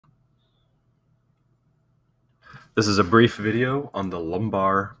This is a brief video on the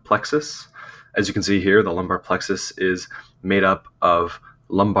lumbar plexus. As you can see here, the lumbar plexus is made up of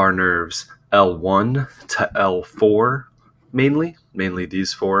lumbar nerves L1 to L4 mainly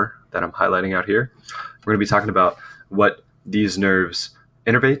these four that I'm highlighting out here. We're going to be talking about what these nerves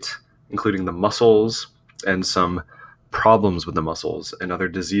innervate, including the muscles and some problems with the muscles and other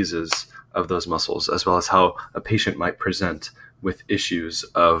diseases of those muscles, as well as how a patient might present with issues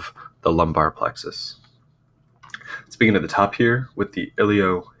of the lumbar plexus. Let's begin at the top here with the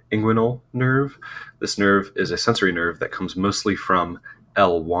Ilioinguinal nerve. This nerve is a sensory nerve that comes mostly from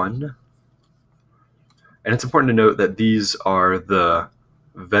L1. And it's important to note that these are the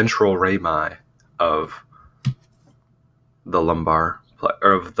ventral rami of the lumbar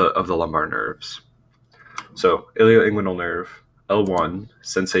of the lumbar nerves. So ilioinguinal nerve, L1,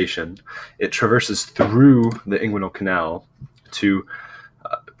 sensation. It traverses through the inguinal canal to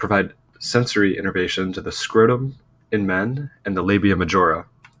provide sensory innervation to the scrotum in men and the labia majora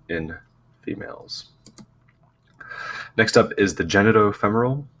in females. Next up is the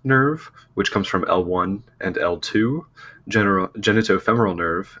genitofemoral nerve, which comes from L1 and L2. Genitofemoral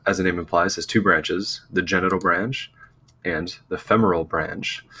nerve, as the name implies, has two branches, the genital branch and the femoral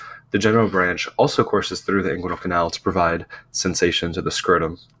branch. The genital branch also courses through the inguinal canal to provide sensation to the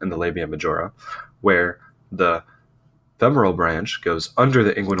scrotum and the labia majora, where the femoral branch goes under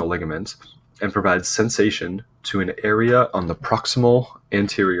the inguinal ligament and provides sensation to an area on the proximal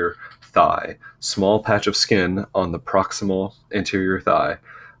anterior thigh, small patch of skin on the proximal anterior thigh.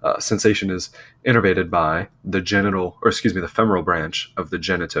 Sensation is innervated by the femoral branch of the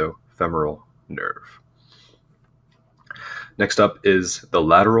genitofemoral nerve. Next up is the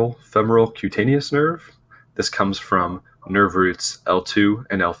lateral femoral cutaneous nerve. This comes from nerve roots L2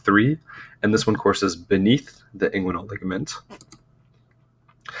 and L3, and this one courses beneath the inguinal ligament.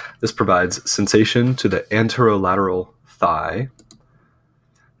 This provides sensation to the anterolateral thigh.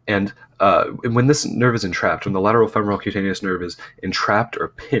 And when this nerve is entrapped, when the lateral femoral cutaneous nerve is entrapped or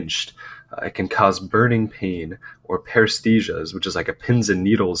pinched, it can cause burning pain or paresthesias, which is like a pins and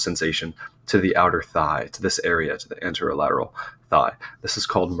needles sensation to the outer thigh, to this area, to the anterolateral thigh. This is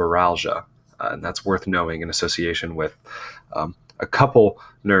called neuralgia, and that's worth knowing in association with a couple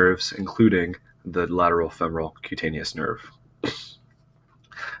nerves, including the lateral femoral cutaneous nerve.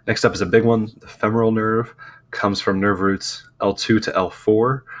 Next up is a big one. The femoral nerve comes from nerve roots L2 to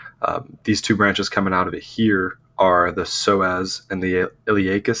L4. These two branches coming out of it here are the psoas and the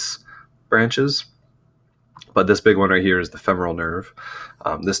iliacus branches, but this big one right here is the femoral nerve.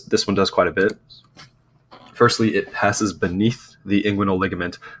 This one does quite a bit. Firstly, it passes beneath the inguinal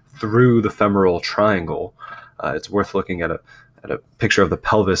ligament through the femoral triangle. It's worth looking at a picture of the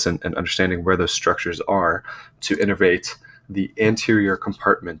pelvis and understanding where those structures are to innervate the anterior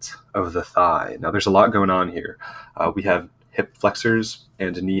compartment of the thigh. Now, there's a lot going on here. We have hip flexors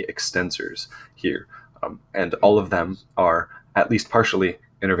and knee extensors here, and all of them are at least partially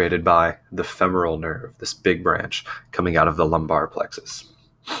innervated by the femoral nerve, this big branch coming out of the lumbar plexus.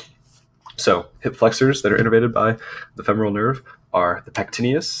 So hip flexors that are innervated by the femoral nerve are the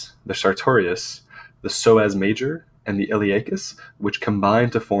pectineus, the sartorius, the psoas major, and the iliacus, which combine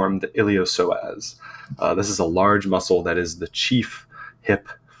to form the iliopsoas. This is a large muscle that is the chief hip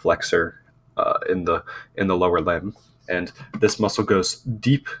flexor in the lower limb, and this muscle goes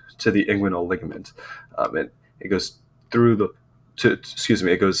deep to the inguinal ligament. It goes through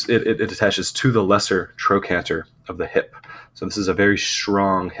it attaches to the lesser trochanter of the hip. So this is a very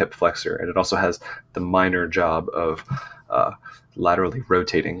strong hip flexor, and it also has the minor job of laterally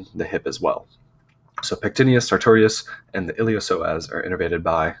rotating the hip as well. So pectineus, sartorius, and the iliopsoas are innervated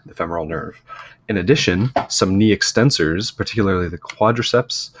by the femoral nerve. In addition, some knee extensors, particularly the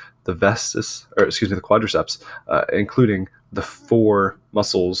quadriceps, the quadriceps, including the four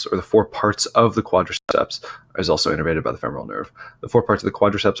muscles or the four parts of the quadriceps, is also innervated by the femoral nerve. The four parts of the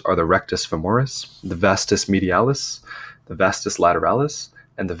quadriceps are the rectus femoris, the vastus medialis, the vastus lateralis,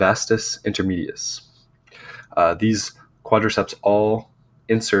 and the vastus intermedius. These quadriceps all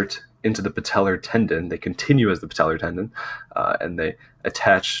insert into the patellar tendon. They continue as the patellar tendon, and they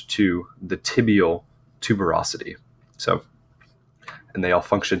attach to the tibial tuberosity. And they all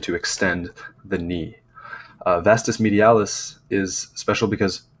function to extend the knee. Vastus medialis is special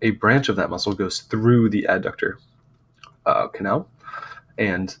because a branch of that muscle goes through the adductor canal,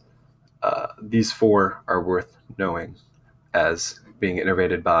 and these four are worth knowing as being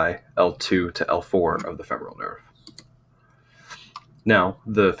innervated by L2 to L4 of the femoral nerve. Now,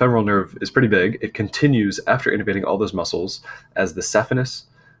 the femoral nerve is pretty big. It continues after innervating all those muscles as the saphenous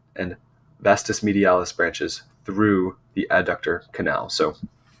and vastus medialis branches through the adductor canal. So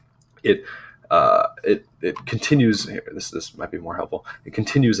it it continues here. This might be more helpful. It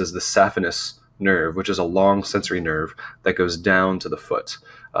continues as the saphenous nerve, which is a long sensory nerve that goes down to the foot,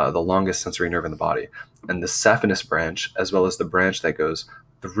 the longest sensory nerve in the body. And the saphenous branch, as well as the branch that goes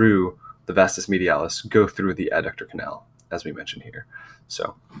through the vastus medialis, go through the adductor canal, as we mentioned here.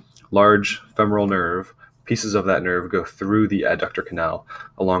 So large femoral nerve, pieces of that nerve go through the adductor canal,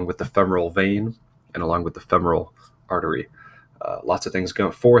 along with the femoral vein and along with the femoral artery. Lots of things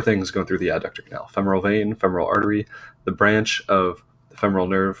four things going through the adductor canal: femoral vein, femoral artery, the branch of the femoral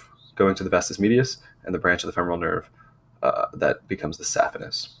nerve going to the vastus medius, and the branch of the femoral nerve that becomes the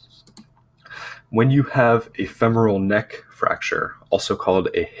saphenous. When you have a femoral neck fracture, also called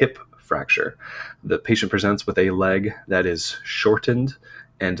a hip fracture, the patient presents with a leg that is shortened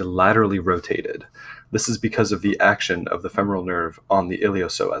and laterally rotated. This is because of the action of the femoral nerve on the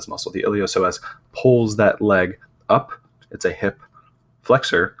iliopsoas muscle. The iliopsoas pulls that leg up. It's a hip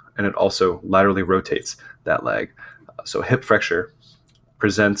flexor, and it also laterally rotates that leg. So a hip fracture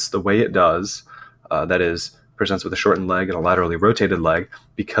presents the way it does, that is, presents with a shortened leg and a laterally rotated leg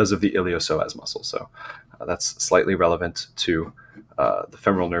because of the iliopsoas muscle. So that's slightly relevant to the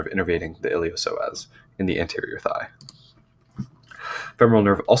femoral nerve innervating the iliopsoas in the anterior thigh. Femoral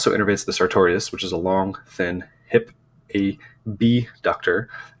nerve also innervates the sartorius, which is a long, thin hip abductor.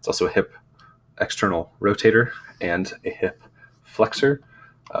 It's also a hip external rotator and a hip flexor.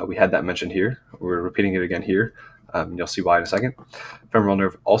 We had that mentioned here. We're repeating it again here. You'll see why in a second. Femoral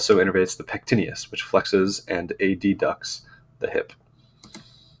nerve also innervates the pectineus, which flexes and adducts the hip.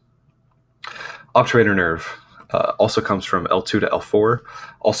 Obturator nerve also comes from L2 to L4,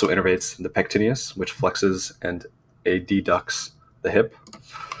 also innervates the pectineus, which flexes and adducts the hip.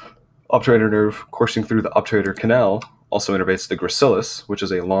 Obturator nerve coursing through the obturator canal also innervates the gracilis, which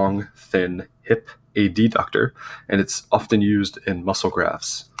is a long, thin hip adductor, and it's often used in muscle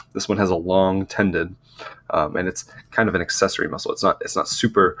grafts. This one has a long tendon, and it's kind of an accessory muscle. It's not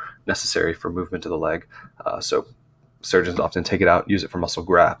super necessary for movement of the leg, so surgeons often take it out and use it for muscle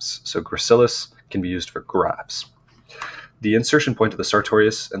grafts. So gracilis can be used for grafts. The insertion point of the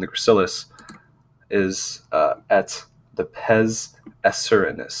sartorius and the gracilis is at the pes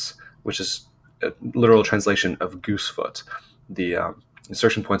esserinus, which is a literal translation of goosefoot. The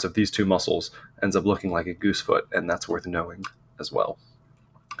insertion points of these two muscles ends up looking like a goosefoot, and that's worth knowing as well.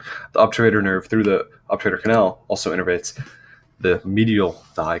 The obturator nerve through the obturator canal also innervates the medial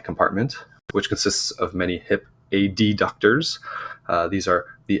thigh compartment, which consists of many hip adductors. These are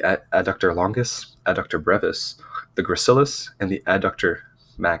the adductor longus, adductor brevis, the gracilis, and the adductor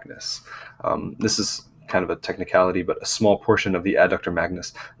magnus. This is kind of a technicality, but a small portion of the adductor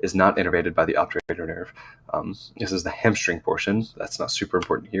magnus is not innervated by the obturator nerve. This is the hamstring portion. That's not super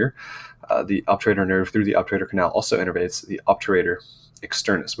important here. The obturator nerve through the obturator canal also innervates the obturator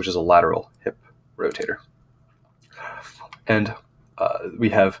externus, which is a lateral hip rotator. And we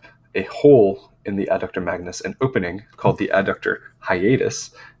have a hole in the adductor magnus, an opening called the adductor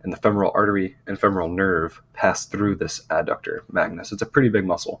hiatus, and the femoral artery and femoral nerve pass through this adductor magnus. It's a pretty big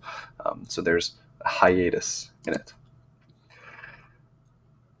muscle, so there's a hiatus in it.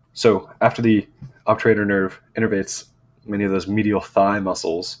 So after the obturator nerve innervates many of those medial thigh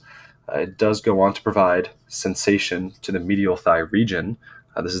muscles, it does go on to provide sensation to the medial thigh region.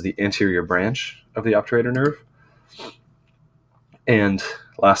 This is the anterior branch of the obturator nerve. And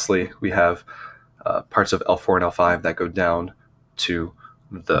lastly, we have parts of L4 and L5 that go down to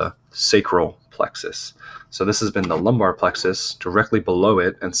the sacral plexus. So this has been the lumbar plexus. Directly below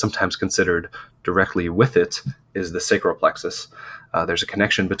it, and sometimes considered directly with it, is the sacral plexus. There's a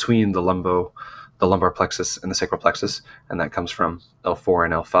connection between the lumbar plexus and the sacral plexus, and that comes from L4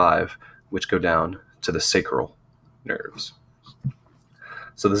 and L5, which go down to the sacral nerves.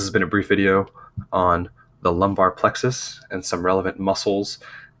 So this has been a brief video on the lumbar plexus and some relevant muscles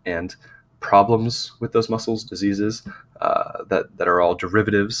and problems with those muscles, diseases that are all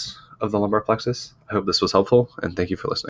derivatives of the lumbar plexus. I hope this was helpful, and thank you for listening.